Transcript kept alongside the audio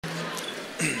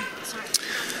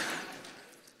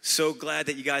So glad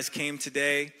that you guys came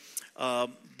today.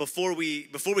 Before we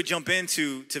jump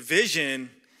into vision,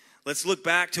 let's look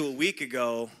back to a week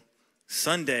ago,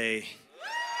 Sunday.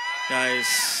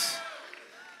 Guys,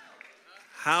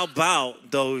 how about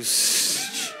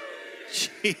those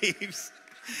Chiefs?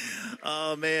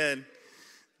 Oh man,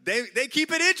 they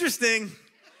keep it interesting.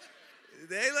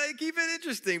 They keep it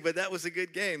interesting, but that was a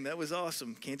good game. That was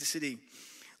awesome. Kansas City,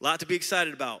 a lot to be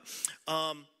excited about.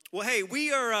 Well, hey,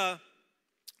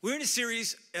 we're in a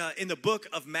series in the book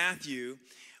of Matthew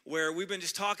where we've been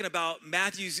just talking about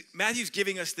Matthew's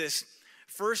giving us this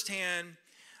firsthand,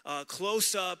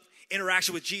 close-up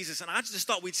interaction with Jesus. And I just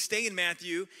thought we'd stay in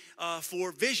Matthew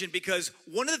for vision, because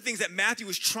one of the things that Matthew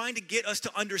was trying to get us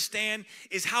to understand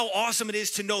is how awesome it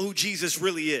is to know who Jesus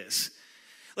really is.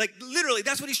 Like, literally,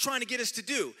 that's what he's trying to get us to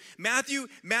do. Matthew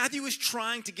is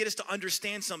trying to get us to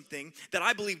understand something that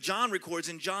I believe John records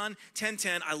in John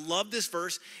 10:10. I love this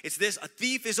verse. It's this: a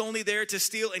thief is only there to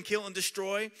steal and kill and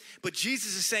destroy. But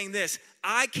Jesus is saying this: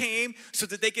 I came so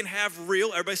that they can have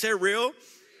real, everybody say real,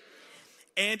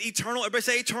 and eternal, everybody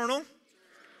say eternal.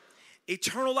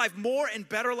 Eternal life, more and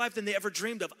better life than they ever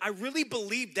dreamed of. I really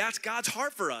believe that's God's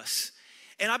heart for us.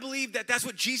 And I believe that that's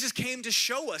what Jesus came to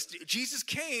show us. Jesus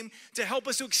came to help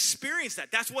us to experience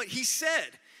that. That's what he said.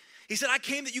 He said, I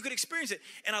came that you could experience it.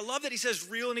 And I love that he says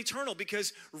real and eternal,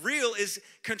 because real is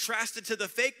contrasted to the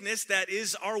fakeness that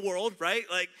is our world, right?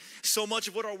 Like, so much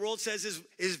of what our world says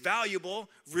is valuable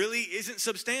really isn't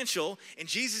substantial. And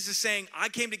Jesus is saying, I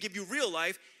came to give you real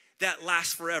life that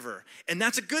lasts forever. And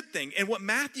that's a good thing. And what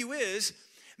Matthew is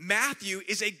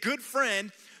a good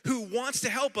friend who wants to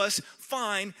help us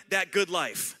find that good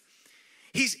life.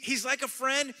 He's like a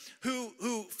friend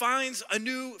who finds a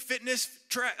new fitness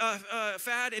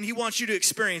fad and he wants you to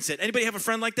experience it. Anybody have a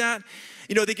friend like that?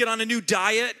 You know, they get on a new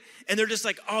diet and they're just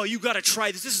like, oh, you got to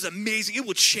try this. This is amazing. It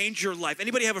will change your life.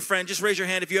 Anybody have a friend? Just raise your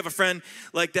hand if you have a friend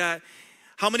like that.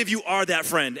 How many of you are that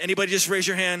friend? Anybody just raise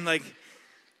your hand? Like,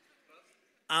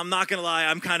 I'm not going to lie,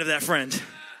 I'm kind of that friend.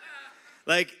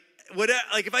 Like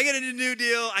if I get a new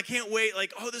deal, I can't wait.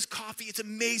 Like, oh, this coffee, it's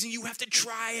amazing. You have to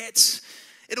try it.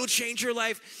 It'll change your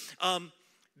life.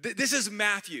 This is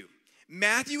Matthew.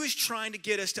 Matthew is trying to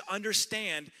get us to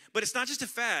understand, but it's not just a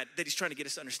fad that he's trying to get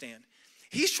us to understand.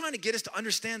 He's trying to get us to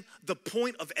understand the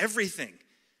point of everything.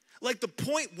 Like the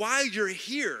point why you're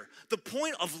here, the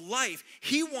point of life.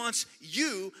 He wants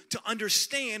you to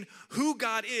understand who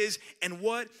God is and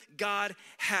what God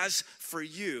has for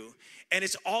you. And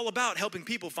it's all about helping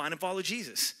people find and follow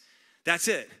Jesus. That's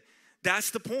it. That's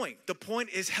the point. The point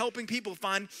is helping people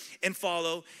find and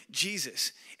follow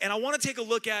Jesus. And I want to take a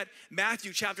look at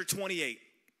Matthew chapter 28.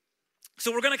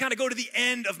 So we're going to kind of go to the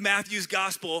end of Matthew's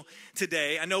gospel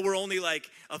today. I know we're only like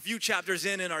a few chapters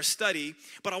in our study,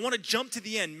 but I want to jump to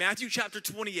the end, Matthew chapter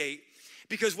 28,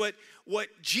 because what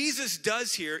Jesus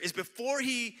does here is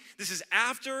this is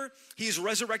after he is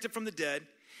resurrected from the dead,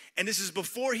 and this is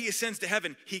before he ascends to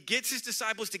heaven. He gets his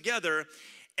disciples together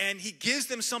and he gives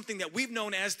them something that we've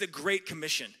known as the Great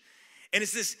Commission. And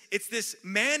it's this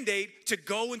mandate to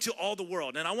go into all the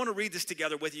world. And I want to read this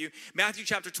together with you. Matthew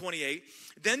chapter 28.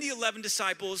 Then the 11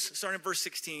 disciples, starting in verse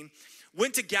 16,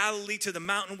 went to Galilee to the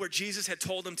mountain where Jesus had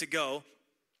told them to go.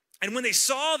 And when they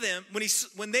saw him,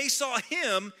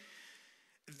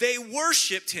 they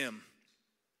worshiped him.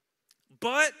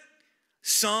 But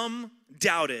some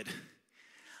doubted.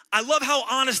 I love how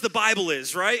honest the Bible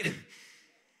is, right?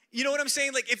 You know what I'm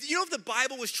saying? Like, if the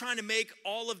Bible was trying to make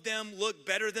all of them look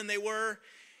better than they were,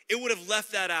 it would have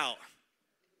left that out.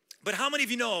 But how many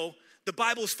of you know the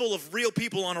Bible is full of real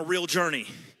people on a real journey?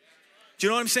 Do you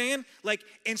know what I'm saying? Like,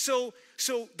 and so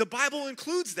the Bible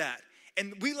includes that.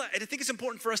 And I think it's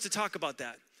important for us to talk about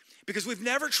that, because we've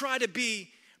never tried to be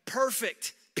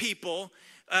perfect people.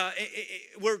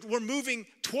 We're moving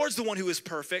towards the one who is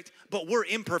perfect, but we're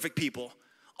imperfect people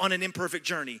on an imperfect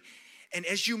journey. And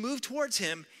as you move towards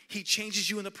him, he changes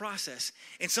you in the process.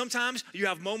 And sometimes you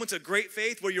have moments of great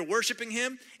faith where you're worshiping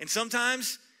him, and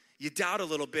sometimes you doubt a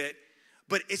little bit,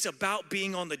 but it's about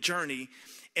being on the journey.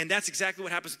 And that's exactly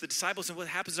what happens with the disciples and what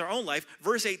happens in our own life.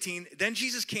 Verse 18, then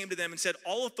Jesus came to them and said,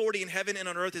 all authority in heaven and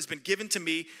on earth has been given to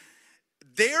me.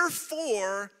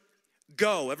 Therefore,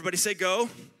 go. Everybody say go.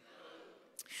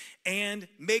 And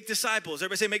make disciples.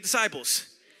 Everybody say make disciples.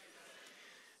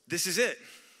 This is it.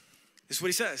 This is what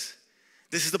he says.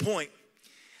 This is the point.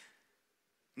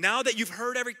 Now that you've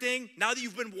heard everything, now that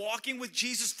you've been walking with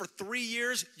Jesus for 3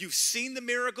 years, you've seen the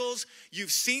miracles,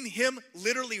 you've seen him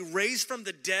literally raised from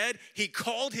the dead. He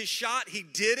called his shot, he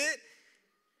did it.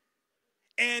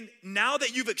 And now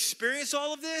that you've experienced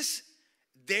all of this,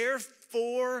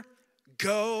 therefore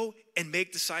go and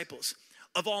make disciples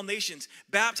of all nations,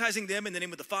 baptizing them in the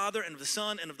name of the Father and of the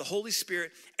Son and of the Holy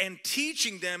Spirit, and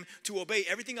teaching them to obey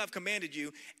everything I've commanded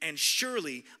you. And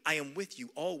surely I am with you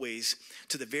always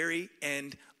to the very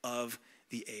end of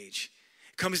the age.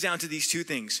 It comes down to these two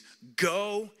things.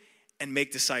 Go and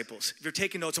make disciples. If you're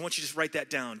taking notes, I want you to just write that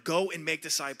down. Go and make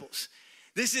disciples.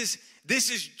 This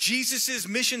is Jesus's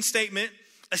mission statement,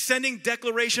 ascending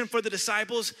declaration for the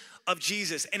disciples of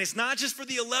Jesus. And it's not just for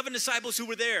the 11 disciples who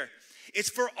were there. It's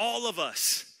for all of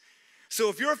us. So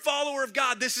if you're a follower of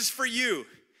God, this is for you.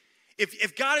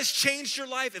 If God has changed your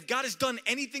life, if God has done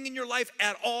anything in your life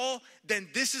at all, then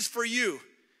this is for you.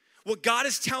 What God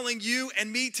is telling you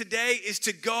and me today is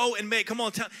to go and make. Come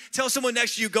on, tell someone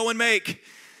next to you, go and make.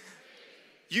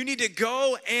 You need to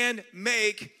go and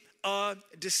make a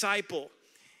disciple.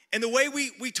 And the way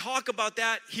we talk about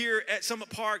that here at Summit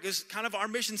Park is kind of our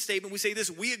mission statement. We say this: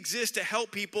 we exist to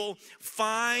help people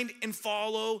find and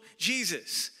follow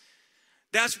Jesus.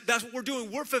 That's what we're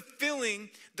doing. We're fulfilling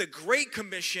the Great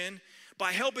Commission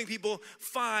by helping people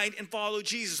find and follow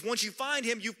Jesus. Once you find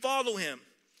him, you follow him.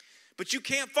 But you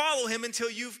can't follow him until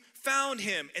you've found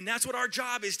him. And that's what our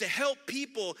job is, to help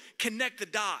people connect the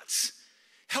dots.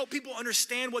 Help people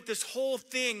understand what this whole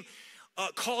thing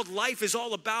called life is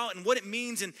all about and what it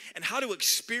means and how to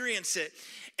experience it.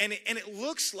 And it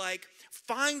looks like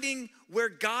finding where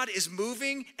God is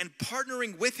moving and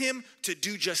partnering with him to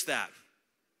do just that.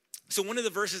 So one of the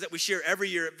verses that we share every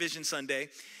year at Vision Sunday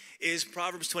is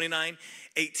Proverbs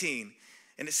 29:18.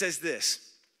 And it says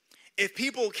this: if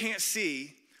people can't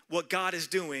see what God is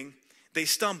doing, they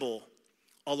stumble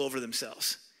all over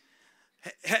themselves.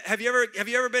 Have you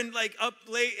ever been like up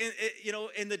late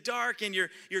in the dark and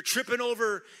you're tripping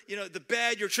over the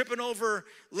bed, you're tripping over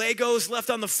Legos left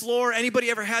on the floor?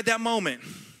 Anybody ever had that moment?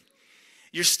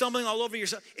 You're stumbling all over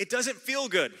yourself. It doesn't feel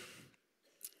good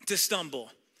to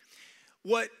stumble.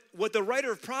 What the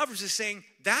writer of Proverbs is saying,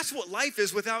 that's what life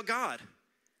is without God.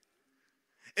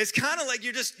 It's kind of like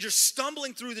you're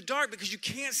stumbling through the dark because you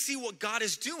can't see what God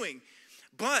is doing.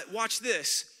 But watch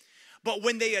this. But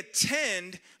when they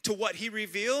attend to what he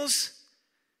reveals,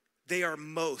 they are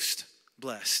most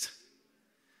blessed.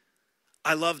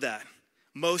 I love that.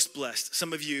 Most blessed.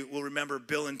 Some of you will remember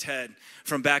Bill and Ted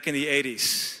from back in the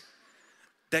 80s.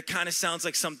 That kind of sounds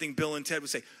like something Bill and Ted would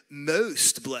say.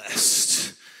 Most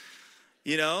blessed.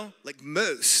 Like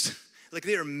most. Like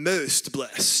they are most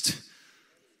blessed.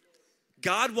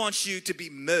 God wants you to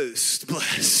be most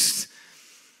blessed.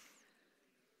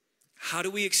 How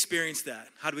do we experience that?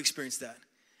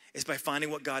 It's by finding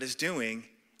what God is doing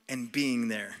and being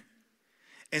there.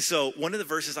 And so one of the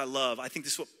verses I love, I think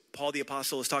this is what Paul the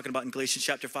Apostle is talking about in Galatians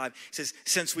chapter 5. It says,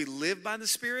 since we live by the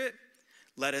Spirit,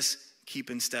 let us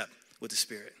keep in step with the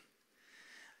Spirit.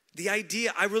 The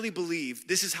idea, I really believe,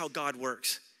 this is how God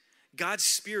works. God's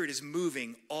Spirit is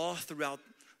moving all throughout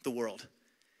the world.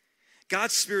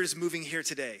 God's Spirit is moving here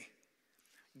today.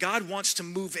 God wants to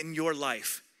move in your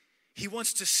life. He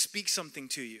wants to speak something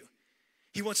to you.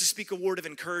 He wants to speak a word of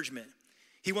encouragement.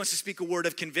 He wants to speak a word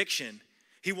of conviction.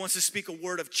 He wants to speak a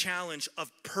word of challenge,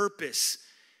 of purpose,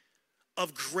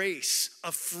 of grace,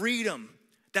 of freedom.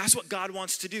 That's what God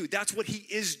wants to do. That's what he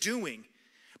is doing.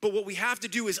 But what we have to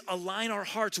do is align our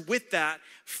hearts with that,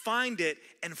 find it,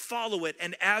 and follow it.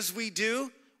 And as we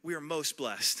do, we are most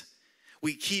blessed.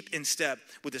 We keep in step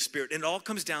with the Spirit. And it all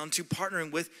comes down to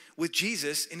partnering with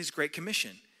Jesus in his Great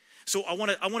Commission. So I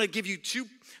want to give you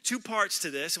two parts to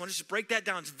this. I want to just break that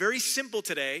down. It's very simple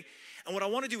today. And what I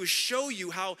want to do is show you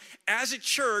how, as a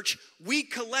church, we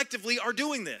collectively are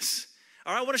doing this.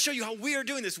 All right, I want to show you how we are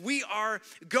doing this. We are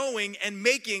going and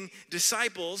making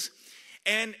disciples.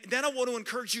 And then I want to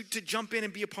encourage you to jump in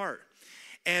and be a part.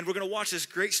 And we're going to watch this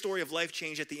great story of life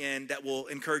change at the end that will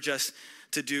encourage us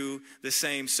to do the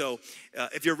same. So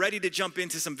if you're ready to jump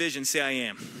into some vision, say I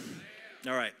am.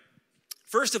 All right.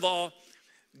 First of all,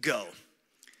 go.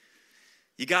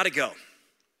 You got to go.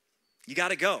 You got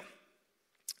to go.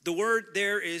 The word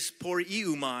there is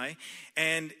poreuomai,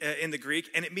 and in the Greek,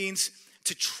 and it means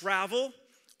to travel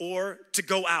or to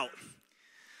go out.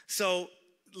 So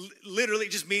literally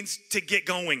it just means to get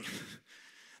going.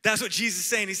 That's what Jesus is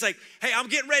saying. He's like, hey, I'm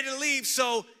getting ready to leave,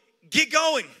 so get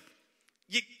going.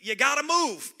 You got to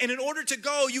move. And in order to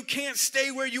go, you can't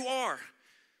stay where you are.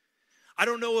 I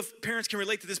don't know if parents can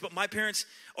relate to this, but my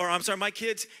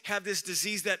kids have this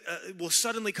disease that will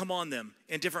suddenly come on them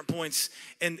in different points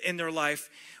in their life,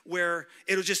 where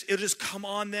it'll just come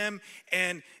on them,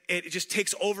 and it just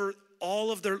takes over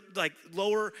all of their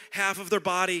lower half of their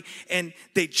body, and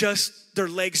their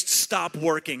legs stop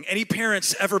working. Any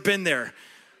parents ever been there?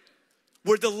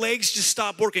 Where the legs just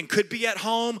stop working? Could be at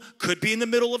home, could be in the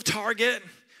middle of Target.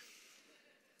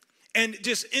 and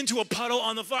just into a puddle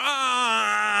on the floor.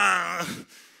 Ah,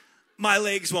 my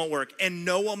legs won't work. And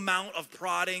no amount of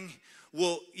prodding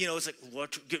will, it's like,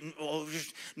 what?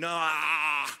 No.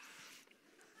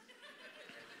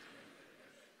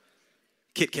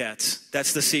 Kit Kats.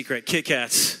 That's the secret. Kit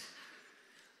Kats.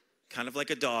 Kind of like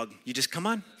a dog. You just come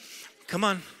on.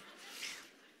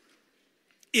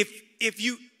 If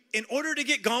you, in order to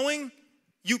get going,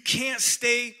 you can't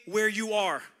stay where you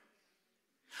are.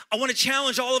 I want to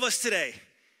challenge all of us today.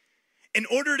 In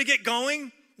order to get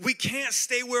going, we can't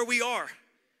stay where we are.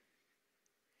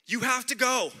 You have to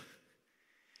go.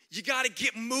 You got to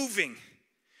get moving.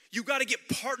 You got to get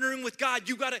partnering with God.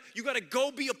 You got to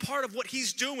go be a part of what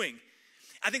he's doing.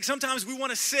 I think sometimes we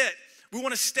want to sit, we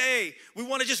want to stay, we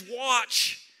want to just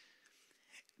watch.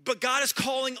 But God is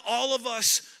calling all of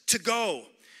us to go,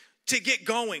 to get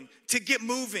going, to get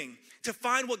moving, to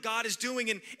find what God is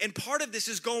doing. And part of this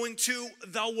is going to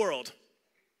the world.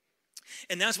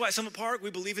 And that's why at Summit Park, we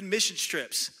believe in mission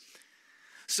trips.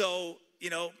 So,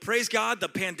 praise God, the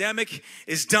pandemic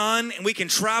is done and we can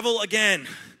travel again.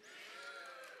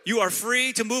 You are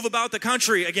free to move about the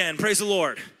country again, praise the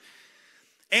Lord.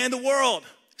 And the world.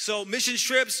 So mission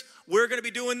trips, we're going to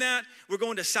be doing that. We're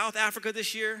going to South Africa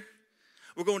this year.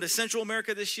 We're going to Central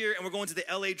America this year. And we're going to the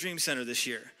LA Dream Center this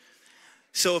year.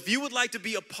 So if you would like to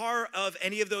be a part of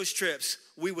any of those trips,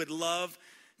 we would love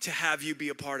to have you be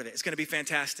a part of it. It's going to be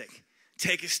fantastic.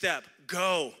 Take a step.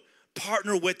 Go.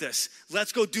 Partner with us.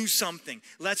 Let's go do something.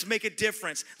 Let's make a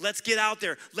difference. Let's get out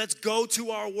there. Let's go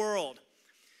to our world.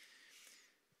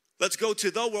 Let's go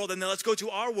to the world, and then let's go to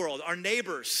our world, our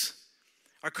neighbors,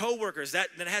 our coworkers. That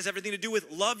has everything to do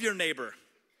with love your neighbor.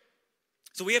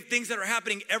 So we have things that are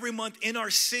happening every month in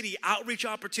our city, outreach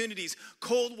opportunities,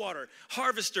 Cold Water,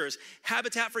 Harvesters,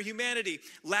 Habitat for Humanity,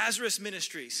 Lazarus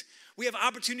Ministries. We have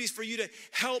opportunities for you to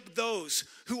help those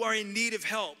who are in need of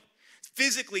help.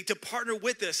 Physically, to partner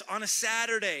with us on a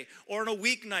Saturday or on a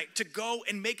weeknight, to go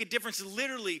and make a difference,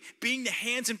 literally being the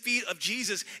hands and feet of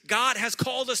Jesus. God has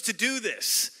called us to do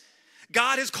this.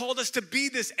 God has called us to be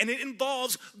this, and it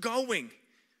involves going.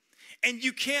 And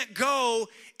you can't go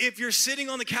if you're sitting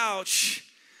on the couch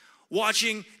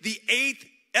watching the 8th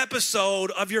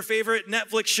episode of your favorite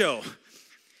Netflix show.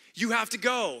 You have to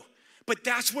go. But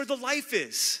that's where the life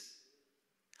is.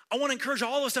 I want to encourage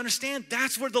all of us to understand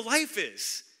that's where the life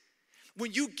is.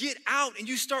 When you get out and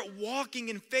you start walking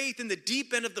in faith in the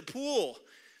deep end of the pool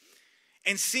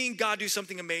and seeing God do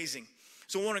something amazing.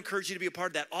 So I want to encourage you to be a part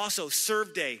of that. Also,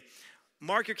 Serve Day.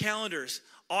 Mark your calendars.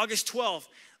 August 12th.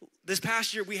 This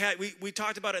past year, we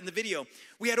talked about it in the video.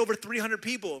 We had over 300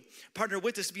 people partner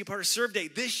with us to be a part of Serve Day.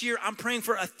 This year, I'm praying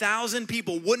for 1,000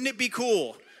 people. Wouldn't it be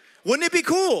cool? Wouldn't it be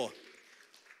cool?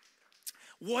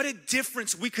 What a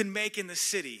difference we could make in the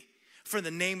city for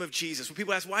the name of Jesus. When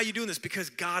people ask, why are you doing this? Because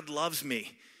God loves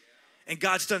me. And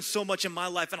God's done so much in my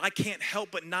life, and I can't help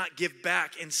but not give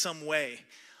back in some way.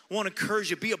 I want to encourage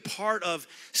you, be a part of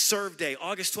Serve Day,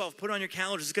 August 12th. Put it on your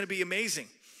calendars. It's going to be amazing.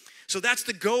 So that's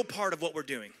the go part of what we're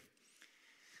doing.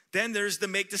 Then there's the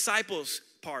make disciples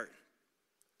part.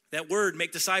 That word,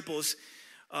 make disciples,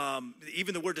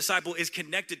 even the word disciple is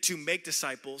connected to make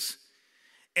disciples.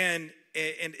 And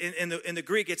in the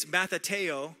Greek, it's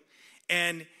mathateo,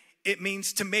 and it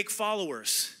means to make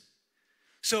followers.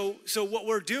 So what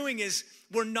we're doing is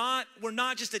we're not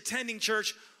just attending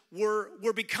church,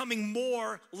 we're becoming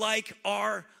more like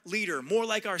our leader, more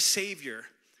like our Savior.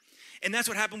 And that's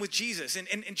what happened with Jesus.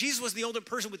 And Jesus was the only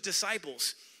person with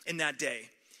disciples in that day.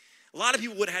 A lot of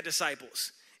people would have had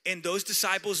disciples. And those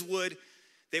disciples would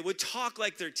talk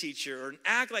like their teacher or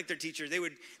act like their teacher.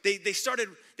 They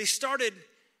started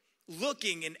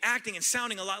looking and acting and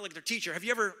sounding a lot like their teacher. Have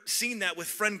you ever seen that with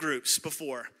friend groups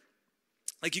before?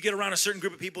 Like you get around a certain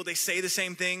group of people, they say the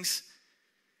same things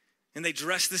and they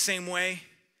dress the same way.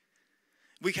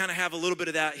 We kind of have a little bit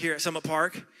of that here at Summit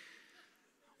Park.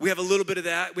 We have a little bit of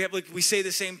that. We say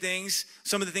the same things.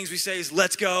 Some of the things we say is,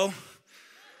 let's go.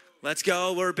 Let's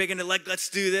go. We're big into let's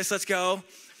do this. Let's go.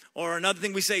 Or another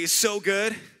thing we say is so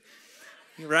good.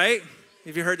 Right?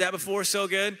 Have you heard that before? So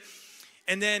good.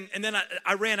 And then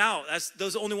I ran out.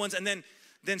 Those are the only ones. And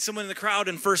then someone in the crowd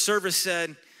in first service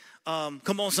said,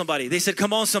 come on, somebody. They said,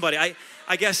 come on, somebody.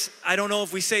 I guess, I don't know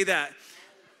if we say that.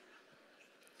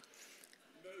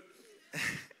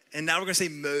 And now we're going to say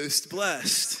most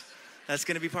blessed. That's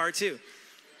going to be part 2.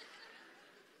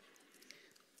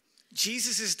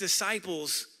 Jesus'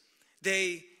 disciples,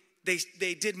 they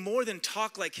did more than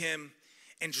talk like him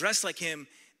and dress like him.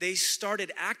 They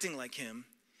started acting like him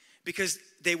because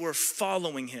they were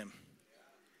following him.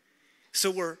 So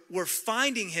we're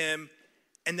finding him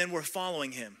and then we're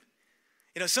following him.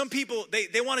 You know, some people,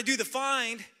 they want to do the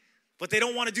find, but they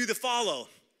don't want to do the follow.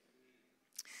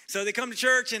 So they come to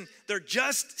church and they're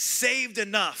just saved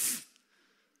enough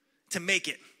to make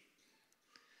it.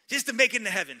 Just to make it into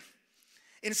heaven.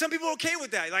 And some people are okay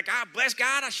with that. Like, bless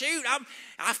God,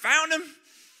 I found him.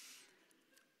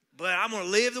 But I'm going to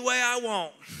live the way I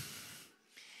want.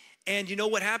 And you know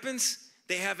what happens?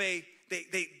 They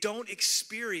don't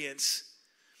experience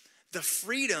the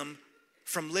freedom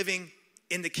from living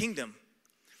in the kingdom.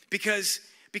 Because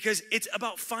it's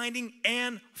about finding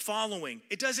and following.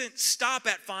 It doesn't stop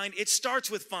at find, it starts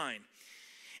with find.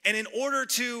 And in order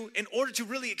to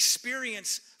really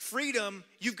experience freedom,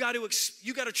 you've got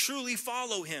to truly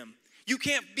follow him. You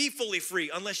can't be fully free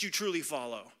unless you truly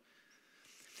follow.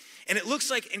 And it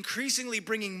looks like increasingly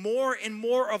bringing more and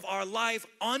more of our life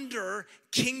under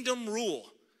kingdom rule,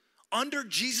 under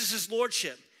Jesus'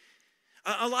 lordship.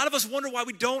 A lot of us wonder why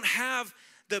we don't have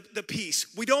the peace.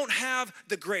 We don't have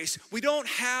the grace. We don't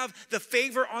have the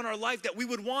favor on our life that we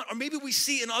would want, or maybe we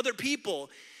see in other people.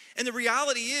 And the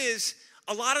reality is,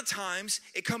 a lot of times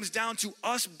it comes down to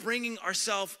us bringing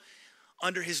ourselves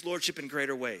under his lordship in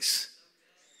greater ways.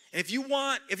 And if you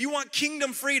want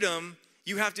kingdom freedom,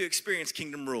 you have to experience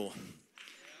kingdom rule.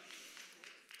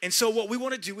 And so what we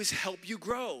want to do is help you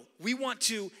grow. We want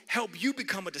to help you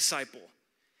become a disciple.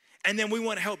 And then we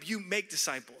want to help you make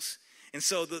disciples. And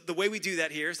so the way we do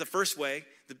that here is the first way,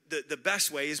 the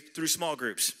best way is through small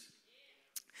groups.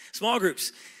 Small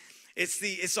groups. It's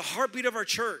the heartbeat of our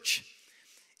church.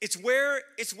 It's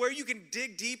where you can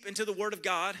dig deep into the Word of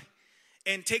God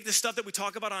and take the stuff that we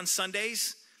talk about on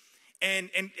Sundays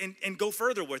and go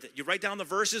further with it. You write down the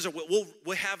verses, or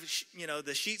we'll have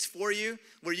the sheets for you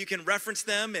where you can reference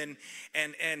them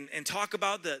and talk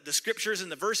about the scriptures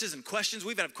and the verses and questions.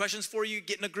 We even have questions for you.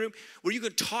 Get in a group where you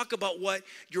can talk about what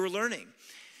you're learning.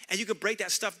 And you can break that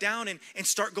stuff down and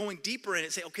start going deeper in it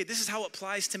and say, okay, this is how it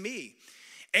applies to me.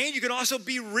 And you can also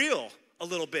be real a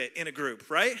little bit in a group,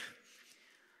 right?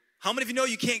 How many of you know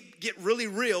you can't get really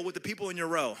real with the people in your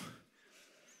row?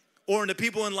 Or in the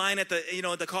people in line at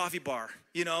the coffee bar,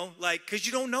 because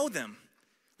you don't know them,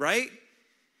 right?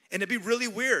 And it'd be really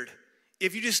weird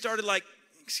if you just started like,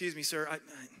 excuse me, sir,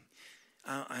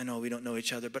 I know we don't know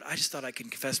each other, but I just thought I could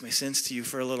confess my sins to you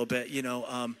for a little bit,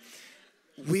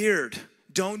 weird.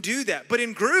 Don't do that. But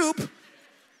in group,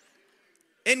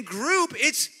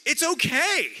 it's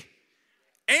okay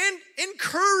and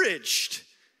encouraged.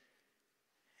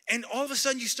 And all of a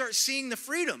sudden you start seeing the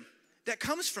freedom that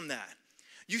comes from that.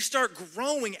 You start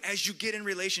growing as you get in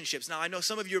relationships. Now, I know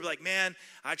some of you are like, man,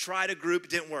 I tried a group, it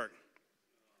didn't work.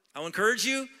 I'll encourage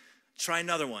you, try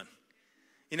another one.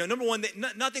 Number one,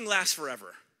 nothing lasts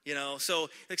forever. So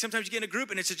like sometimes you get in a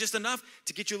group and it's just enough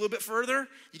to get you a little bit further.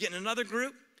 You get in another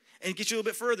group and get you a little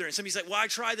bit further. And somebody's like, well, I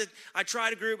tried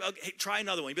a group. Okay, try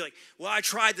another one. You'd be like, well, I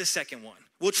tried the second one.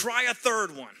 We'll try a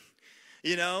third one.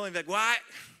 And be like, well,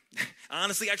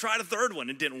 honestly, I tried a third one.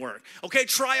 It didn't work. Okay,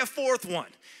 try a fourth one.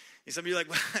 And some of you are like,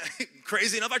 well,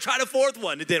 crazy enough, I tried a fourth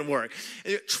one. It didn't work.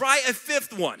 Try a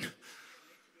fifth one.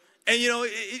 And,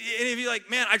 if you're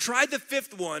like, man, I tried the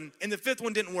fifth one, and the fifth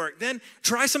one didn't work, then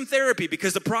try some therapy,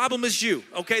 because the problem is you,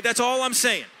 okay? That's all I'm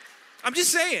saying. I'm just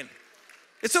saying.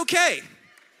 It's okay.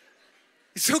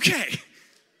 It's okay.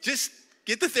 Just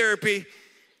get the therapy,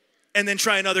 and then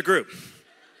try another group.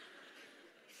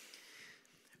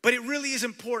 But it really is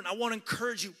important. I want to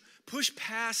encourage you. Push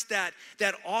past that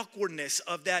awkwardness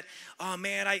of that, oh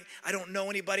man, I don't know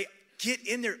anybody. Get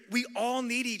in there. We all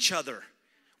need each other.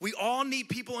 We all need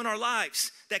people in our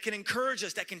lives that can encourage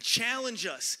us, that can challenge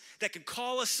us, that can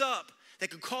call us up,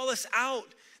 that can call us out,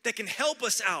 that can help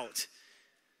us out.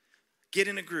 Get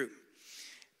in a group.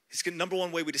 It's the number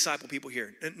one way we disciple people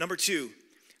here. Number two,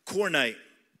 core night.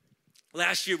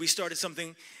 Last year we started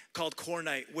something called core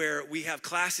night, where we have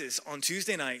classes on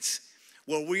Tuesday nights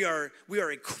where we are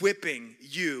equipping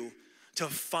you to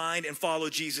find and follow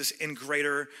Jesus in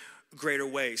greater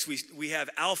ways. We have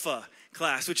Alpha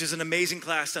class, which is an amazing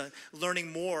class,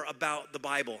 learning more about the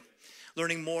Bible,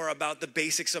 learning more about the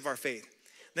basics of our faith.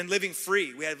 Then Living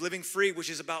Free. We have Living Free, which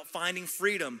is about finding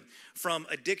freedom from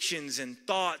addictions and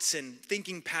thoughts and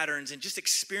thinking patterns and just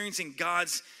experiencing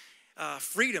God's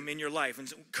freedom in your life,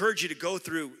 and encourage you to go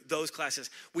through those classes.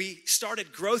 We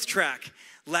started Growth Track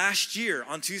last year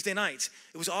on Tuesday nights.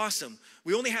 It was awesome.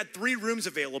 We only had 3 rooms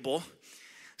available,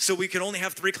 so we could only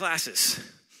have 3 classes.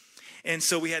 And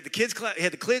so we had the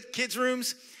kids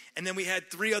rooms, and then we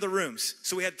had 3 other rooms.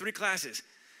 So we had 3 classes.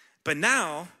 But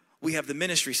now we have the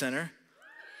ministry center.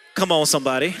 Come on,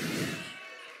 somebody.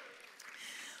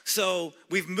 So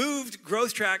we've moved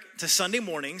Growth Track to Sunday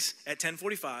mornings at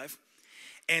 10:45.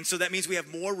 And so that means we have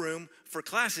more room for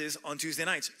classes on Tuesday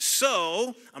nights.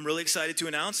 So I'm really excited to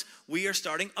announce we are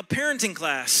starting a parenting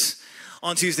class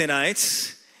on Tuesday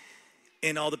nights.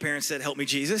 And all the parents said, help me,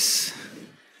 Jesus.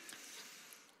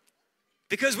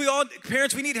 Because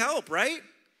parents, we need help, right?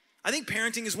 I think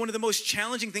parenting is one of the most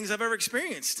challenging things I've ever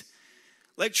experienced.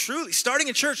 Like truly, starting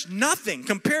a church, nothing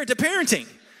compared to parenting.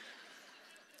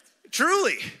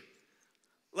 Truly.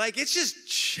 Like it's just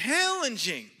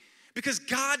challenging because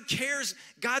God cares.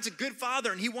 God's a good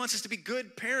father and he wants us to be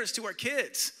good parents to our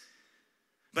kids.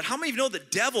 But how many of you know the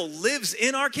devil lives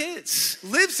in our kids?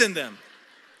 Lives in them.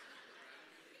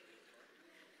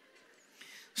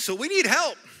 So we need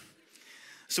help.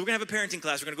 So we're gonna have a parenting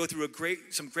class. We're gonna go through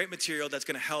some great material that's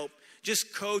gonna help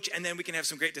just coach, and then we can have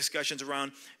some great discussions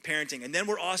around parenting. And then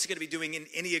we're also gonna be doing an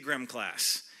Enneagram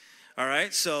class. All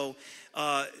right, so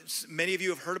many of you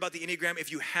have heard about the Enneagram.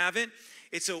 If you haven't,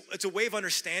 it's a way of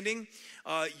understanding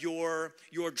your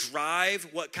drive,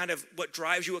 what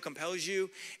drives you, what compels you.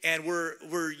 And we're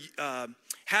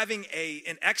having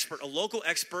an expert, a local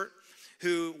expert,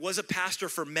 who was a pastor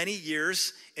for many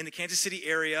years in the Kansas City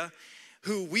area,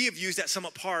 who we have used at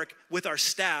Summit Park with our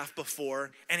staff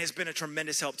before and has been a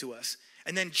tremendous help to us.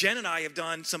 And then Jen and I have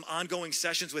done some ongoing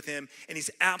sessions with him, and he's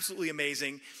absolutely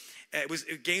amazing. It was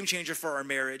a game changer for our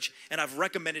marriage, and I've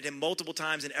recommended him multiple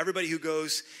times, and everybody who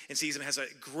goes and sees him has a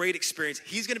great experience.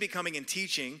 He's going to be coming and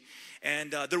teaching,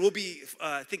 and there will be,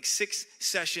 I think, 6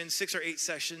 or 8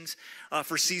 sessions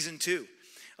for season 2.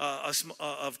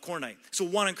 Of Core Night. So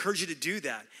want to encourage you to do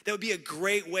that. That would be a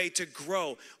great way to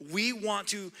grow. We want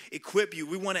to equip you.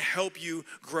 We want to help you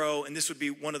grow, and this would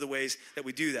be one of the ways that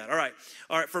we do that. All right,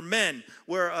 for men,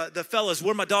 where the fellas,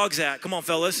 where my dogs at? Come on,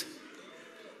 fellas.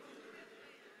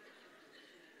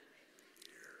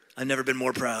 I've never been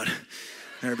more proud.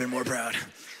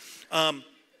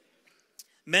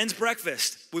 Men's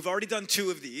breakfast. We've already done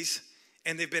 2 of these,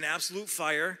 and they've been absolute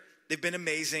fire. They've been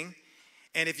amazing.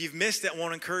 And if you've missed it, I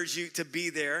want to encourage you to be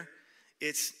there.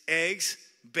 It's eggs,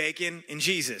 bacon, and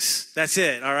Jesus. That's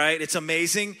it, all right? It's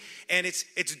amazing. And it's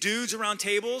dudes around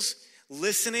tables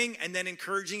listening and then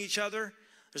encouraging each other.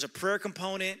 There's a prayer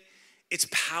component. It's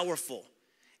powerful.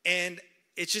 And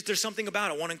it's just, there's something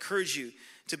about it. I want to encourage you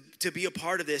to be a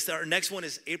part of this. Our next one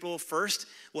is April 1st.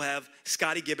 We'll have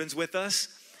Scotty Gibbons with us.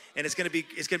 And it's gonna be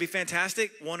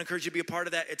fantastic. Want to encourage you to be a part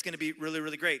of that. It's gonna be really,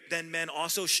 really great. Then men,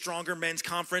 also Stronger Men's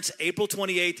Conference, April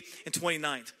 28th and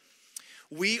 29th.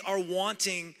 We've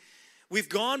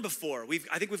gone before.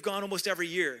 I think we've gone almost every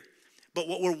year. But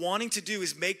what we're wanting to do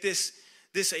is make this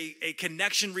a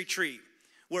connection retreat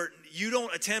where you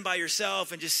don't attend by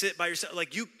yourself and just sit by yourself.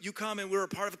 Like you come and we're a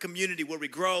part of a community where we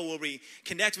grow, where we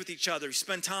connect with each other,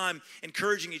 spend time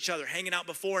encouraging each other, hanging out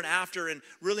before and after, and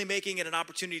really making it an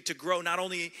opportunity to grow not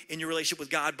only in your relationship with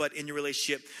God, but in your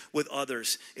relationship with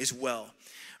others as well.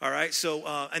 All right, so,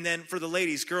 and then for the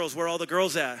ladies, girls, where are all the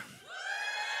girls at?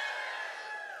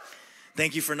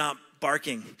 Thank you for not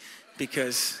barking,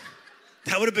 because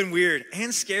that would have been weird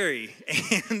and scary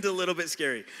and a little bit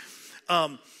scary.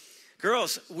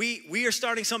 Girls, we are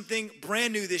starting something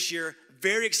brand new this year.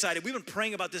 Very excited. We've been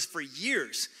praying about this for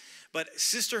years. But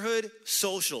Sisterhood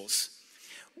Socials,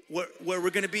 where we're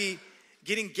going to be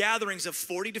getting gatherings of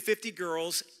 40 to 50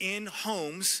 girls in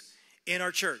homes in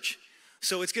our church.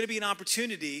 So it's going to be an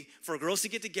opportunity for girls to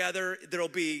get together. There'll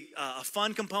be a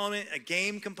fun component, a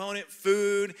game component,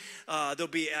 food. There'll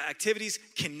be activities,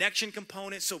 connection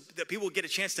components, so that people will get a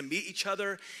chance to meet each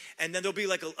other. And then there'll be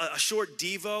like a short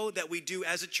Devo that we do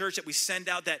as a church that we send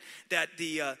out that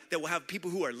will have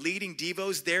people who are leading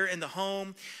Devos there in the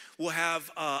home. We'll have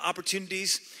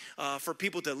opportunities for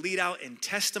people to lead out in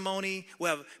testimony.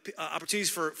 We'll have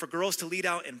opportunities for girls to lead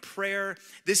out in prayer.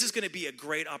 This is going to be a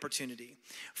great opportunity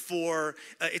for,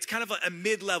 it's kind of a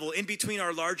mid-level in between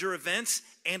our larger events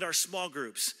and our small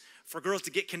groups for girls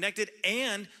to get connected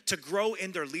and to grow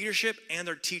in their leadership and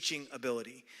their teaching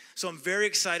ability. So I'm very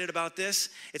excited about this.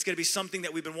 It's going to be something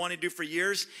that we've been wanting to do for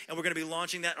years, and we're going to be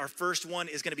launching that. Our first one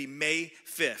is going to be May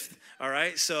 5th, all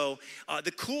right? So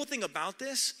the cool thing about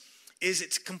this is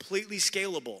it's completely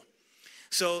scalable.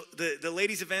 So the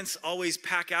ladies' events always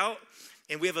pack out,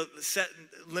 and we have a set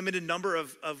limited number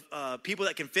of people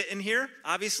that can fit in here,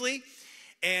 obviously.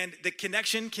 And the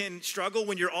connection can struggle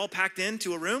when you're all packed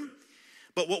into a room.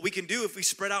 But what we can do if we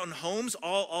spread out in homes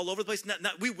all over the place,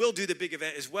 we will do the big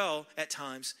event as well at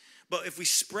times. But if we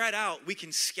spread out, we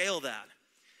can scale that.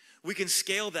 We can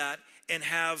scale that and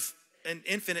have an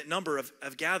infinite number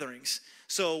of gatherings.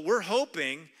 So we're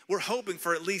hoping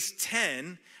for at least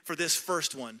 10 for this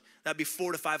first one. That'd be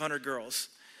 400 to 500 girls,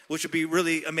 which would be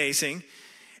really amazing.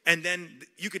 And then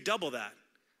you could double that.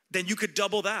 Then you could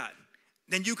double that.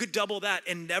 then you could double that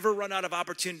and never run out of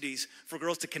opportunities for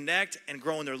girls to connect and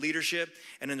grow in their leadership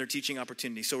and in their teaching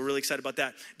opportunities. So we're really excited about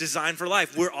that. Design for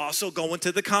Life. We're also going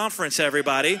to the conference,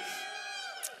 everybody.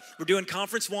 We're doing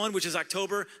Conference 1, which is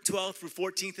October 12th through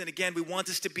 14th. And again, we want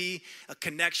this to be a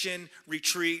connection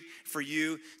retreat for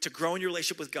you to grow in your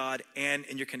relationship with God and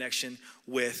in your connection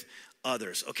with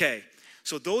others. Okay,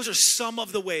 so those are some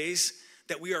of the ways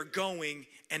that we are going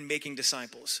and making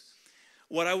disciples.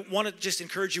 What I want to just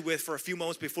encourage you with for a few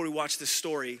moments before we watch this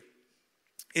story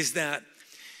is that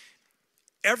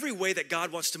every way that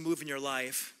God wants to move in your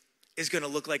life is going to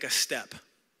look like a step.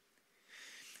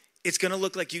 It's going to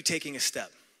look like you taking a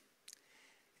step.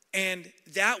 And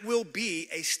that will be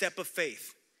a step of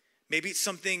faith. Maybe it's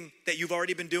something that you've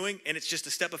already been doing and it's just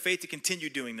a step of faith to continue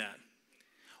doing that.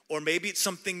 Or maybe it's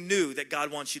something new that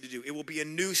God wants you to do. It will be a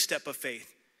new step of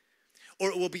faith. Or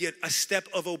it will be a step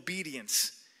of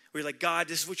obedience. Where you're like, God,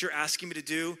 this is what you're asking me to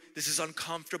do. This is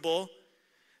uncomfortable.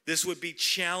 This would be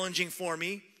challenging for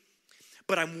me.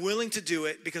 But I'm willing to do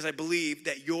it because I believe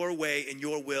that your way and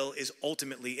your will is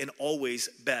ultimately and always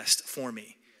best for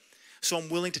me. So I'm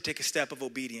willing to take a step of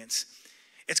obedience.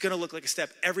 It's going to look like a step.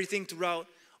 Everything throughout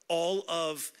all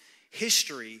of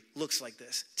history looks like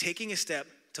this. Taking a step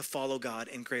to follow God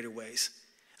in greater ways.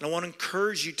 And I want to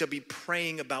encourage you to be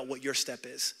praying about what your step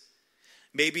is.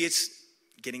 Maybe it's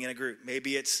getting in a group.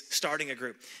 Maybe it's starting a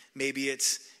group. Maybe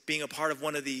it's being a part of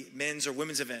one of the men's or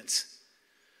women's events.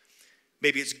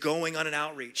 Maybe it's going on an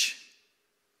outreach.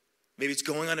 Maybe it's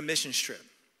going on a mission trip.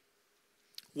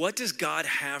 What does God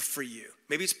have for you?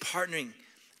 Maybe it's partnering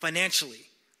financially.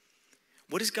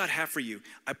 What does God have for you?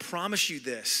 I promise you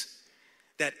this,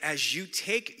 that as you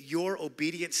take your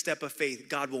obedient step of faith,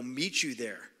 God will meet you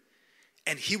there.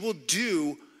 And he will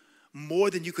do more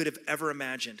than you could have ever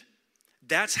imagined.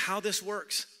 That's how this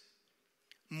works.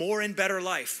 More and better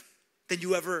life than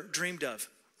you ever dreamed of.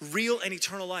 Real and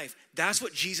eternal life. That's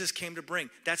what Jesus came to bring.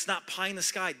 That's not pie in the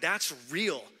sky. That's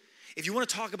real. If you want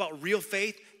to talk about real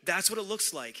faith, that's what it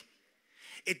looks like.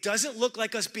 It doesn't look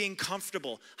like us being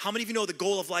comfortable. How many of you know the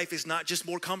goal of life is not just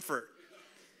more comfort?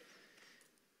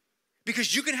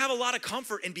 Because you can have a lot of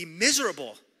comfort and be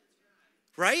miserable,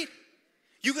 right?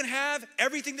 You can have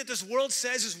everything that this world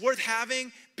says is worth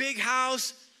having, big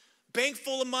house, bank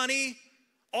full of money,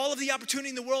 all of the opportunity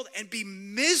in the world, and be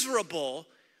miserable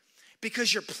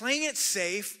because you're playing it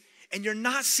safe and you're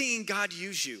not seeing God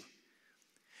use you.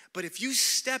 But if you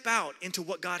step out into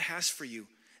what God has for you,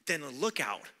 then look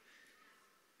out.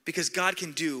 Because God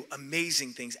can do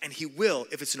amazing things, and he will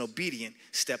if it's an obedient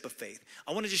step of faith.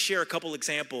 I want to just share a couple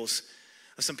examples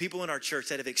of some people in our church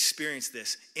that have experienced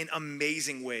this in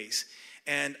amazing ways.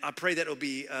 And I pray that it'll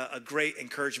be a great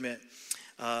encouragement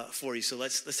for you. So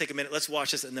let's take a minute, let's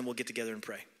watch this, and then we'll get together and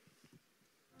pray.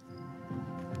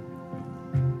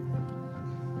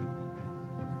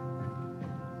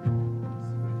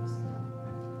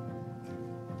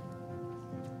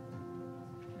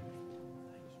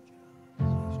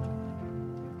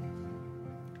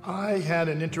 I had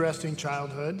an interesting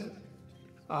childhood.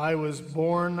 I was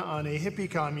born on a hippie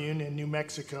commune in New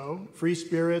Mexico. Free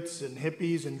spirits and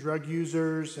hippies and drug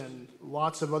users and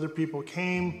lots of other people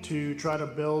came to try to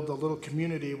build a little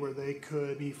community where they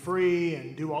could be free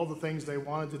and do all the things they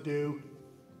wanted to do.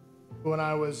 When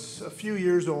I was a few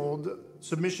years old,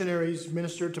 some missionaries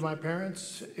ministered to my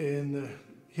parents in the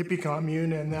hippie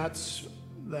commune, and that's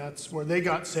where they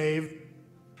got saved.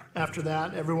 After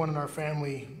that, everyone in our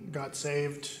family got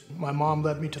saved. My mom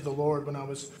led me to the Lord when I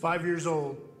was 5 years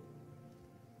old.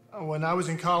 When I was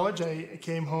in college, I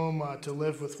came home to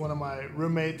live with one of my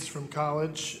roommates from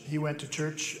college. He went to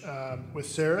church with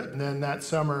Sarah, and then that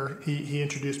summer, he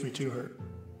introduced me to her.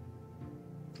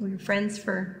 We were friends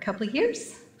for a couple of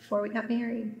years before we got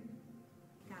married.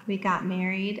 We got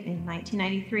married in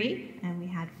 1993, and we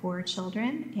had 4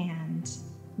 children and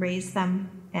raised them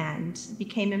and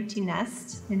became empty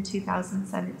nest in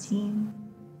 2017.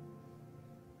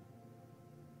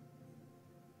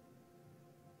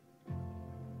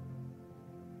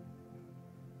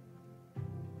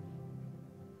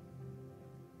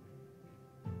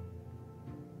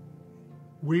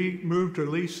 We moved to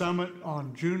Lee Summit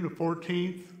on June the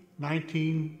 14th,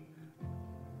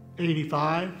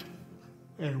 1985,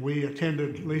 and we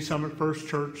attended Lee Summit First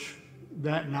Church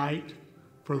that night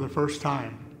for the first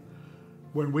time.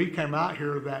 When we came out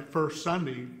here that first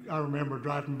Sunday, I remember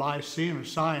driving by seeing a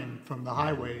sign from the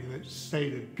highway that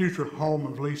stated, "Future home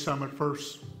of Lee Summit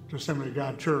First Assembly of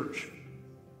God Church."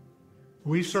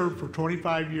 We served for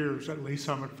 25 years at Lee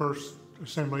Summit First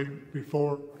Assembly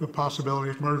before the possibility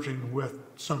of merging with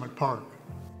Summit Park.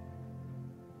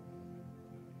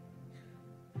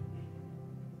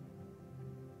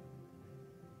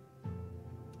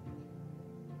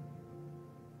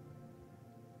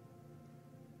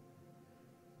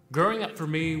 Growing up for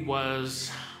me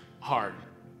was hard.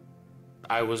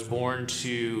 I was born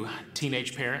to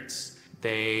teenage parents.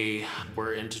 They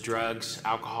were into drugs,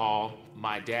 alcohol.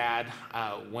 My dad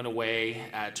went away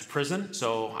to prison,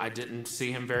 so I didn't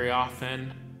see him very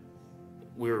often.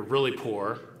 We were really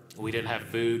poor. We didn't have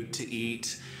food to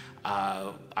eat.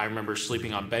 I remember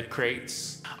sleeping on bed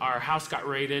crates. Our house got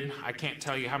raided. I can't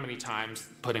tell you how many times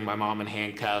putting my mom in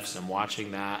handcuffs and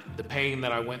watching that. The pain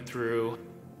that I went through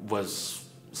was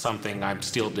something I'm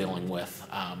still dealing with,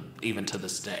 even to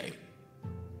this day.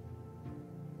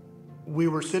 We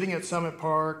were sitting at Summit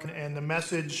Park, and the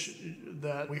message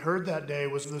that we heard that day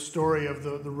was the story of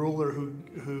the ruler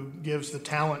who gives the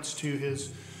talents to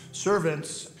his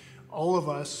servants. All of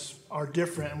us are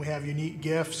different, and we have unique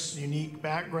gifts, unique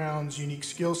backgrounds, unique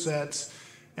skill sets,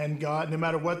 and God, no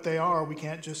matter what they are, we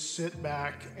can't just sit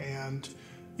back and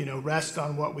rest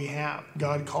on what we have.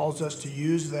 God calls us to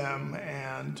use them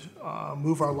and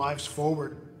move our lives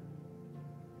forward.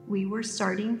 We were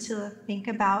starting to think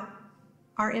about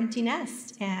our empty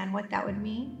nest and what that would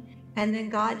mean. And then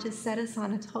God just set us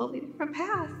on a totally different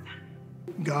path.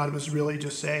 God was really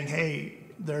just saying, hey,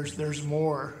 there's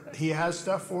more. He has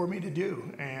stuff for me to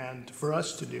do and for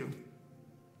us to do.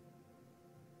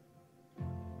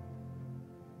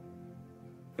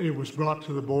 It was brought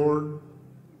to the board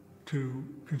to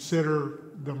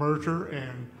consider the merger,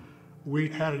 and we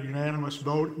had a unanimous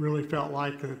vote. It really felt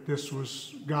like that this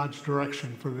was God's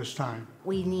direction for this time.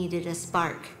 We needed a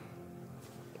spark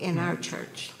in our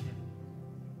church.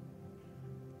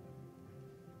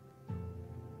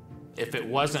 If it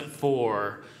wasn't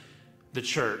for the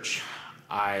church,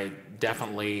 I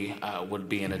definitely would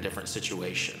be in a different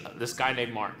situation. This guy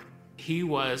named Mark, he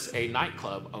was a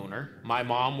nightclub owner. My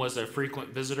mom was a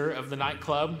frequent visitor of the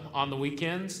nightclub on the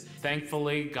weekends.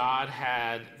 Thankfully, God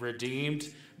had redeemed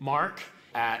Mark.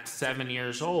 At 7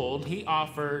 years old, he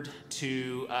offered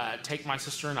to take my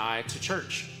sister and I to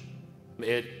church.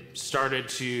 It started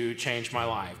to change my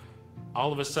life.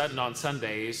 All of a sudden on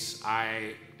Sundays,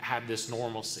 I had this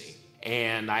normalcy,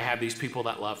 and I had these people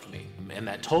that loved me and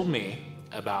that told me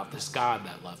about this God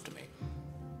that loved me.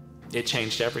 It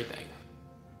changed everything.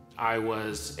 I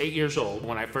was 8 years old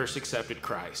when I first accepted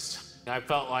Christ. I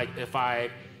felt like if I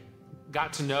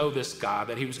got to know this God,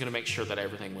 that he was going to make sure that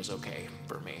everything was okay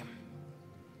for me.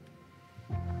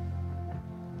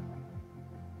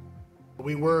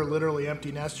 We were literally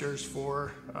empty nesters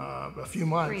for a few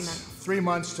months. 3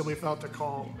 months till we felt the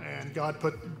call, and God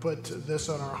put this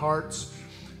on our hearts.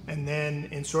 And then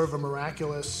in sort of a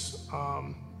miraculous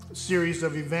series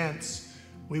of events,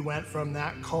 we went from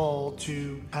that call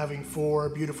to having 4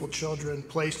 beautiful children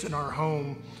placed in our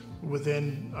home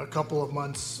within a couple of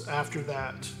months after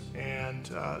that. And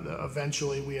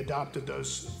eventually we adopted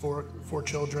those four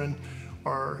children.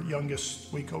 Our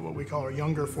youngest, what we call our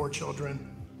younger 4 children.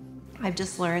 I've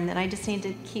just learned that I just need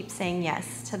to keep saying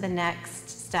yes to the next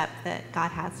step that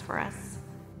God has for us.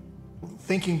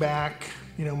 Thinking back,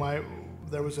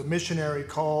 there was a missionary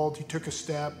called. He took a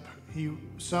step. He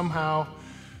somehow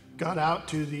got out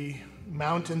to the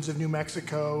mountains of New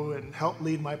Mexico and helped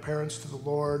lead my parents to the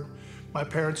Lord. My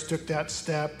parents took that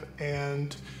step,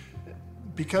 and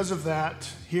because of that,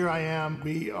 here I am.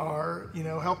 We are,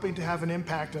 helping to have an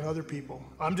impact on other people.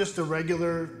 I'm just a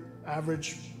regular,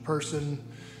 average person,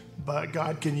 but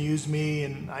God can use me,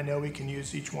 and I know he can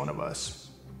use each one of us.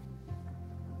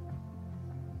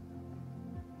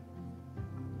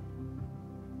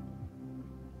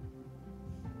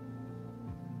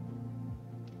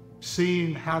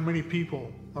 Seeing how many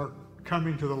people are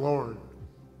coming to the Lord.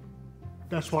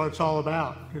 That's what it's all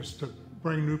about, is to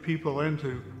bring new people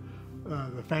into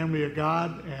the family of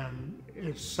God. And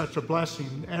it's such a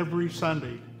blessing every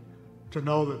Sunday to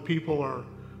know that people are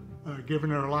giving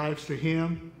their lives to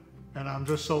him. And I'm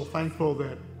just so thankful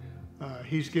that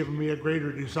he's given me a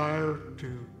greater desire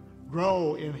to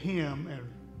grow in him and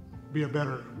be a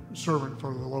better servant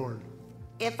for the Lord.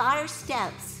 If our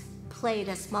steps played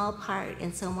a small part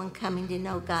in someone coming to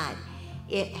know God,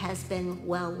 it has been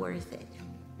well worth it.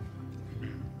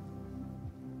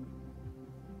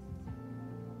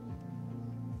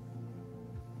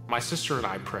 My sister and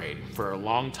I prayed for a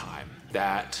long time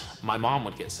that my mom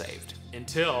would get saved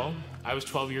until I was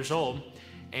 12 years old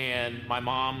and my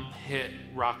mom hit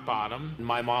rock bottom.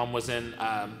 My mom was in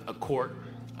a court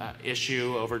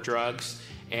issue over drugs,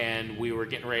 and we were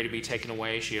getting ready to be taken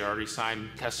away. She had already signed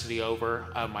custody over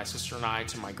my sister and I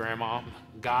to my grandma.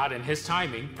 God, in his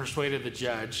timing, persuaded the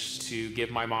judge to give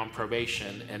my mom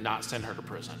probation and not send her to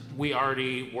prison. We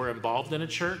already were involved in a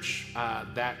church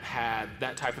that had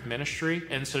that type of ministry,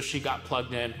 and so she got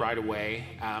plugged in right away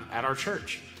at our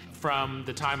church. From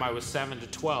the time I was 7 to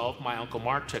 12, my Uncle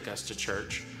Mark took us to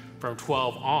church. From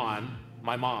 12 on,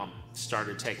 my mom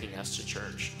started taking us to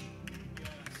church.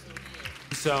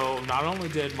 So not only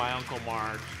did my Uncle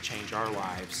Mark change our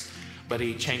lives, but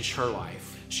he changed her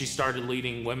life. She started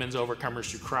leading Women's Overcomers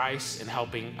to Christ and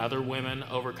helping other women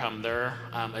overcome their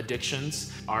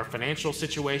addictions. Our financial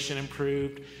situation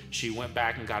improved. She went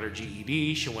back and got her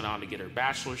GED. She went on to get her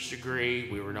bachelor's degree.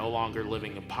 We were no longer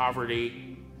living in poverty.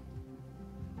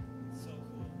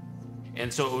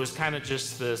 And so it was kind of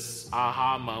just this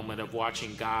aha moment of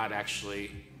watching God actually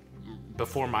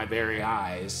before my very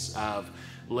eyes, of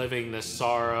living this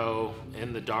sorrow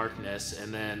in the darkness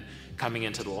and then coming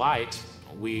into the light.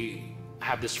 We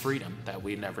have this freedom that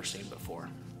we'd never seen before.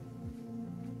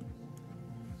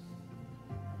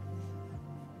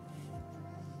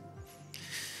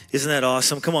 Isn't that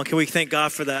awesome? Come on, can we thank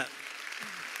God for that?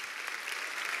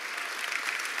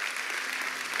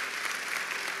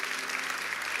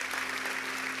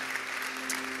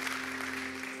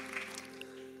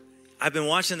 I've been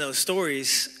watching those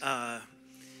stories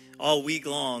all week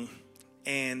long,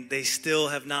 and they still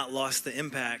have not lost the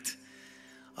impact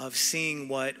of seeing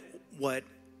what a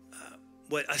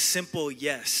simple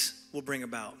yes will bring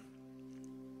about.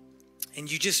 And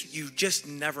you just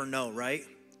never know, right?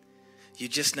 You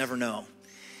just never know.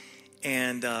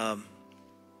 And Don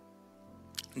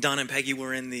and Peggy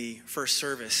were in the first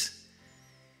service,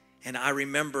 and I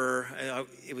remember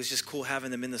it was just cool having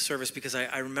them in the service, because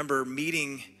I remember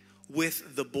meeting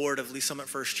with the board of Lee Summit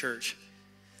First Church,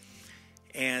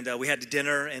 and we had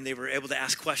dinner, and they were able to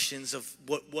ask questions of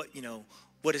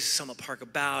what is Summit Park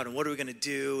about, and what are we going to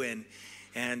do,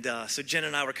 and so Jen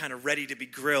and I were kind of ready to be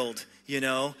grilled,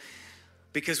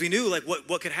 because we knew like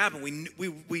what could happen.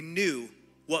 We knew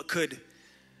what could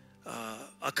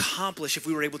accomplish if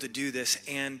we were able to do this,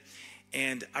 and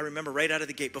I remember right out of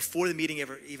the gate, before the meeting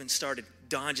ever even started,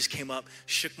 Don just came up,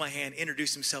 shook my hand,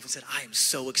 introduced himself, and said, "I am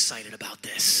so excited about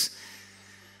this."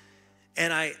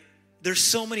 And there's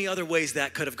so many other ways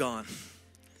that could have gone,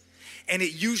 and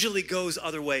it usually goes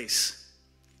other ways.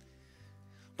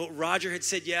 But Roger had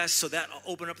said yes, so that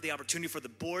opened up the opportunity for the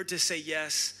board to say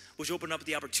yes, which opened up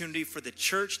the opportunity for the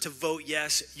church to vote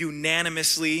yes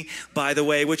unanimously, by the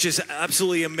way, which is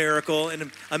absolutely a miracle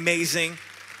and amazing.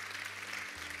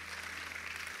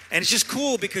 And it's just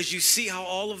cool because you see how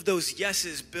all of those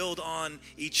yeses build on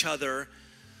each other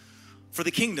for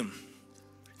the kingdom.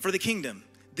 For the kingdom.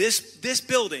 This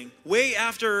building, way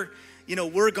after,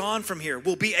 we're gone from here,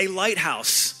 will be a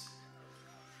lighthouse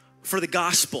for the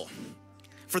gospel,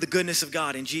 for the goodness of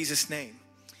God in Jesus' name.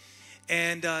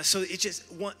 And so it's just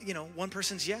one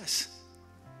person's yes.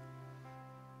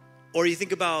 Or you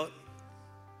think about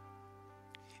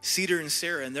Cedar and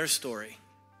Sarah and their story,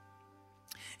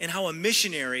 and how a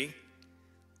missionary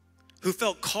who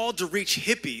felt called to reach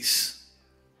hippies,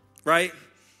 right?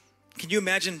 Can you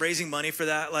imagine raising money for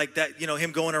that? Like that,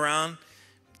 him going around,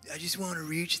 "I just want to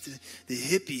reach the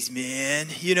hippies, man."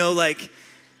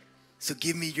 So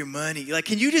give me your money. Like,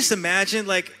 can you just imagine?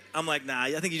 Like, I'm like, nah,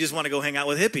 I think you just want to go hang out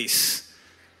with hippies.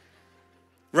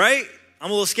 Right? I'm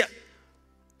a little skeptical.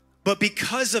 But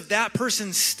because of that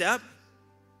person's step,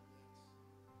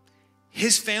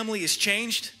 his family is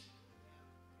changed.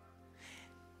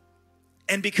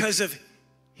 And because of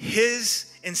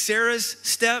his and Sarah's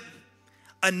step,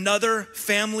 another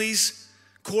family's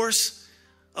course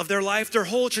of their life, their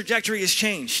whole trajectory has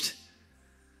changed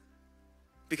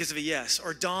because of a yes.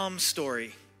 Or Dom's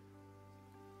story.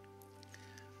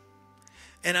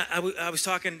 And I was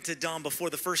talking to Dom before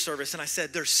the first service, and I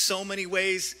said, there's so many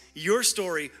ways your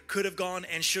story could have gone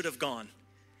and should have gone,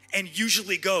 and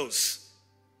usually goes.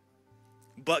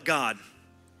 But God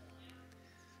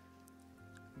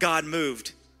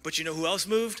moved. But you know who else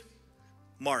moved?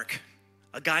 Mark.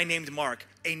 A guy named Mark.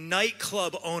 A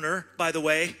nightclub owner, by the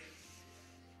way,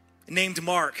 named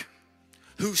Mark,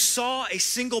 who saw a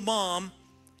single mom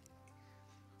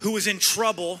who was in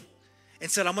trouble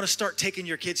and said, "I'm going to start taking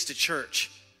your kids to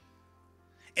church."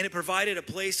 And it provided a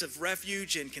place of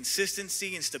refuge and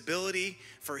consistency and stability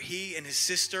for he and his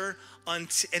sister. And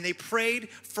they prayed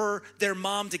for their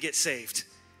mom to get saved.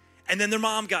 And then their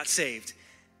mom got saved.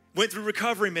 Went through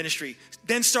recovery ministry.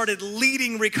 Then started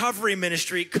leading recovery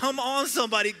ministry. Come on,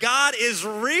 somebody. God is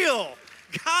real.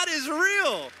 God is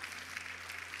real.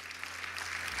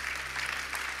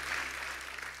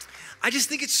 I just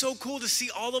think it's so cool to see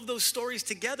all of those stories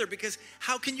together, because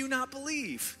how can you not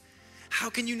believe? How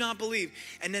can you not believe?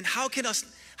 And then how can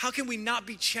we not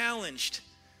be challenged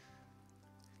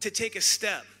to take a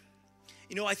step?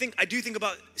 I do think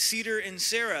about Cedar and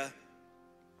Sarah.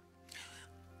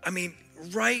 I mean,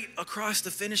 right across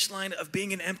the finish line of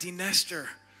being an empty nester,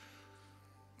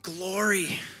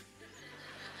 glory,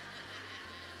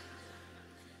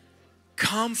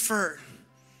 comfort,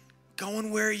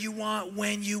 going where you want,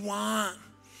 when you want.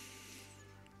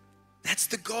 That's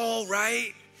the goal,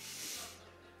 right?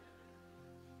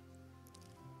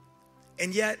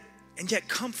 And yet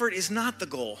comfort is not the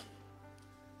goal.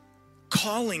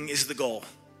 Calling is the goal.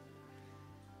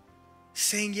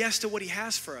 Saying yes to what he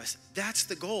has for us, that's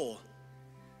the goal.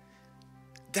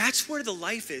 That's where the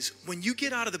life is. When you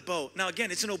get out of the boat, now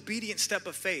again, it's an obedient step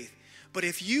of faith, but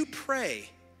if you pray,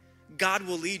 God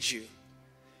will lead you.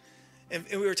 And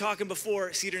we were talking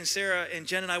before, Cedar and Sarah and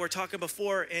Jen and I were talking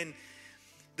before in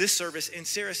this service, and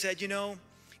Sarah said,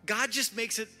 God just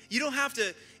makes it, you don't have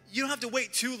to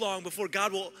wait too long before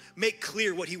God will make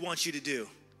clear what he wants you to do.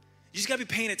 You just gotta be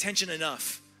paying attention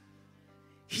enough.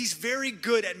 He's very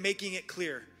good at making it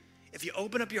clear. If you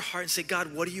open up your heart and say,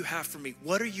 God, what do you have for me?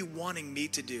 What are you wanting me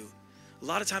to do? A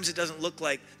lot of times it doesn't look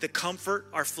like the comfort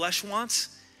our flesh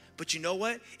wants, but you know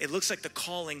what? It looks like the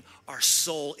calling our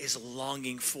soul is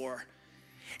longing for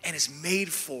and is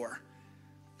made for.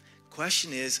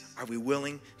 Question is, are we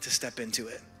willing to step into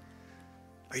it?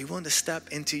 Are you willing to step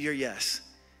into your yes?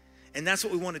 And that's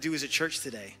what we want to do as a church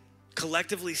today.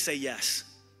 Collectively say yes.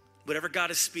 Whatever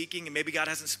God is speaking, and maybe God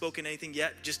hasn't spoken anything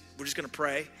yet, we're just going to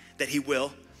pray that he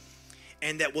will,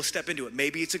 and that we'll step into it.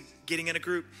 Maybe it's getting in a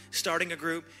group, starting a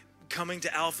group, coming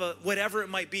to Alpha, whatever it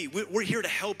might be. We're here to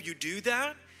help you do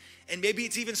that, and maybe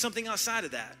it's even something outside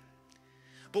of that.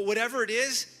 But whatever it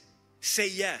is, say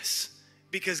yes,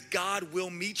 because God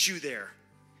will meet you there.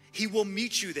 He will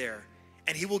meet you there,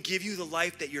 and he will give you the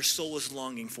life that your soul is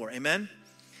longing for. Amen?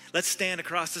 Let's stand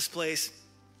across this place.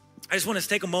 I just want us to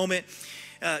take a moment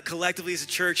collectively as a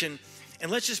church, and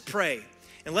let's just pray.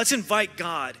 And let's invite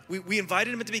God. We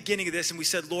invited him at the beginning of this, and we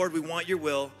said, Lord, we want your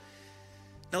will.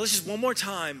 Now let's just one more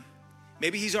time.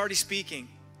 Maybe he's already speaking,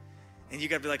 and you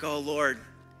got to be like, oh, Lord,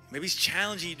 maybe he's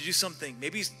challenging you to do something.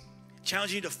 Maybe he's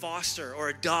challenging you to foster or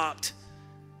adopt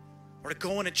or to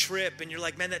go on a trip, and you're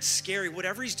like, man, that's scary.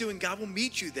 Whatever he's doing, God will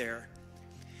meet you there,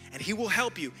 and he will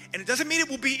help you. And it doesn't mean it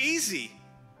will be easy,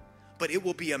 but it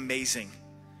will be amazing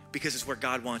because it's where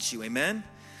God wants you. Amen?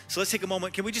 So let's take a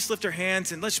moment. Can we just lift our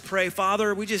hands and let's pray?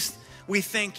 Father, we thank you.